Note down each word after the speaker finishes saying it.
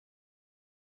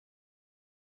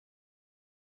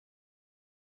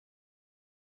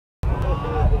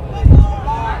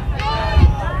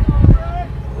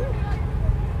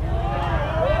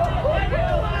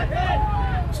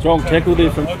Strong tackle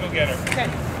there from.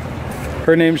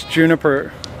 Her name's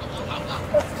Juniper.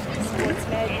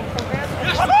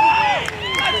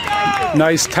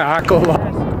 Nice tackle. Good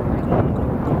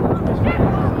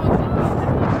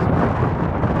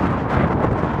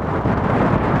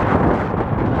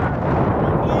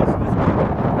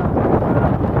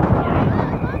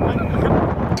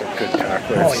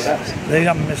tacklers. Oh yeah, they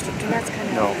haven't missed it.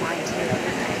 No.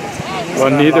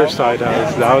 Well, neither side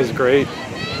has. That was great.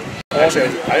 I actually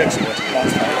went to the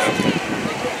last time.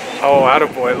 Oh,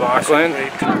 attaboy, Lachlan.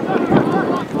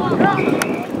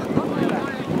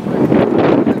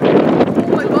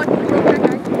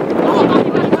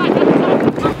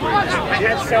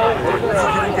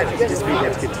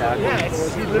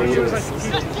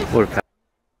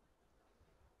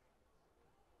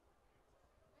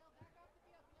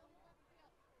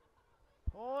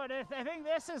 Oh, I think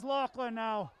this is Lachlan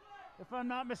now, if I'm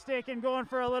not mistaken, going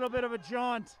for a little bit of a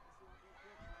jaunt.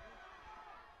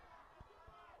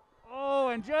 Oh,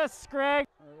 and just scrag.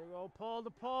 There we go, pull to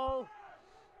pull.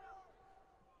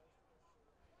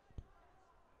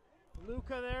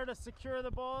 Luca there to secure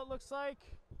the ball, it looks like.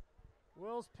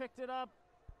 Will's picked it up.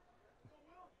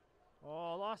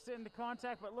 Oh, lost it into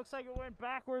contact, but it looks like it went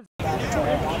backwards.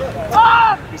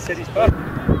 Ah! He said he's back.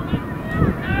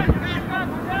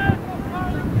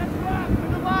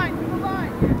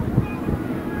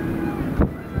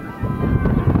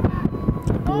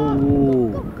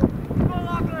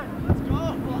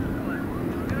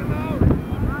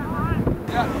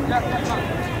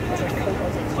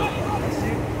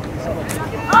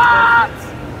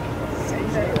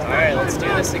 Alright, let's do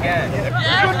this again.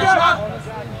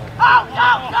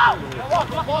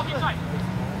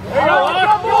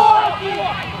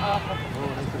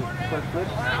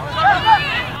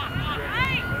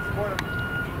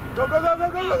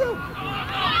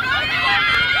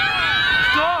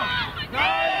 Go!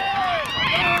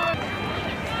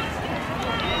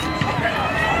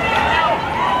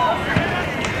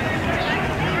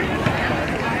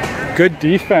 Good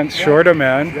defense, Shorter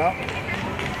man.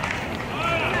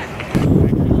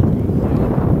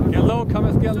 Get low,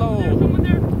 Cummins, get low.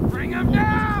 Bring him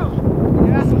down!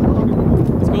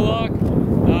 Let's go, Lock.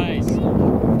 Nice.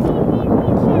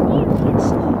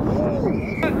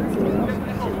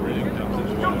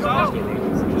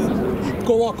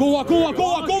 Go walk, go walk, go walk, go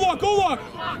walk, go walk, go walk!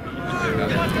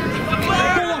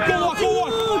 Go walk, go walk, go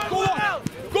walk, go walk!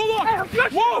 Go walk!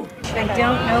 Whoa! I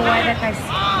don't know why that guy's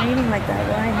screaming like that.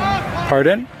 Why?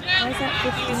 Pardon? Why is that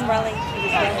 15 running?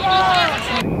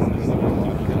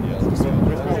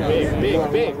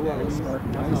 Big.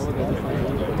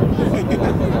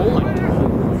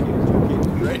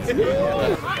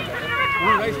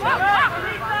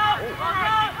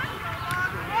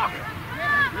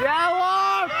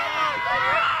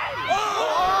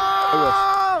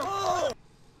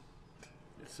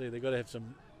 Let's see, they got to have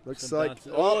some. Looks like.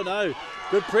 Oh no!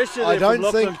 Good pressure I there from don't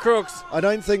Lachlan think Crooks. I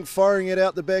don't think firing it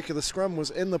out the back of the scrum was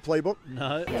in the playbook.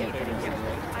 No.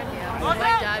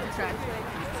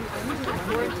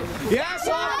 Yes!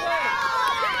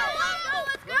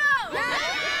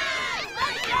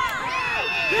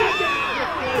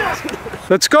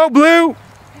 Let's go, Blue!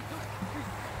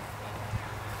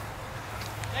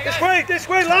 This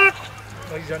way, Lock!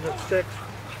 Oh, he's under the sticks.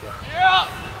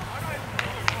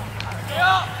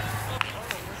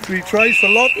 Three tries for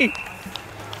Lockie.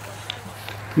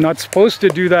 Not supposed to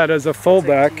do that as a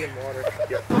fullback.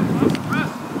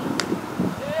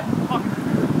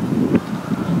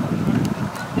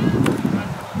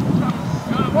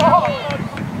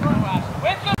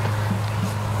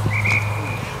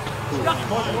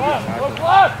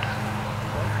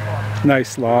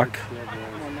 Nice lock.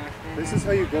 This is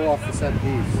how you go off the set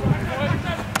piece.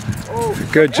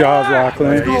 Good job,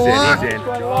 Lachlan. He's in.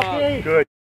 Good.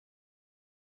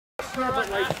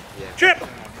 Chip!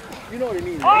 You know what I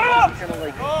mean? Right? Kind of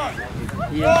like.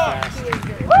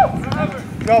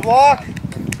 Good job, Lock.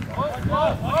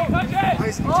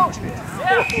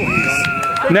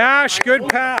 Nash, good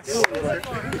pass.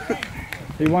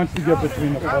 He wants to get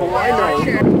between the poles.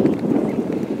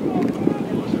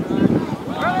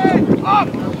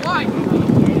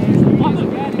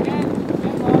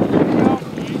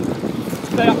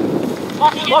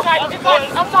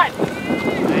 Outside!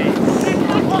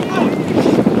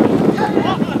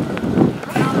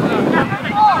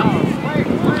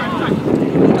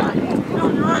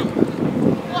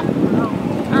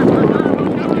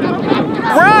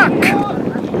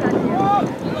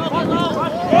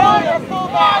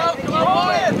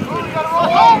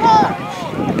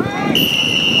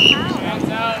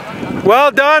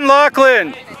 Well done,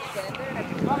 Lachlan.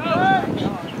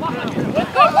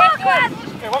 Let's go, Lachlan!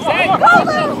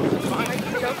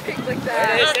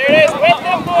 There it is. With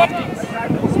them, boys.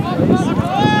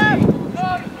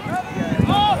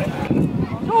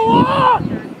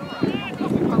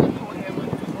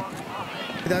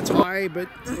 That's high, but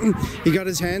he got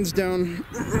his hands down.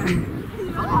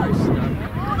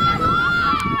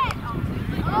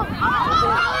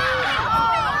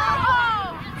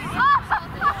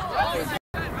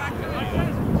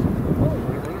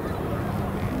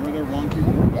 Another wonky.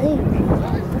 Oh!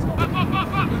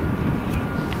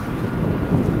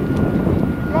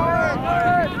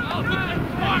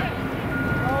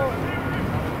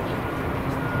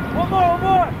 One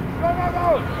more!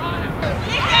 Go!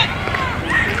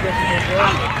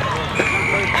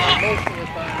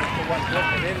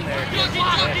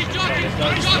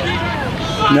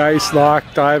 Nice lock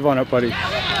dive on it, buddy.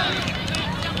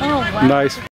 Oh, wow.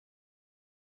 Nice.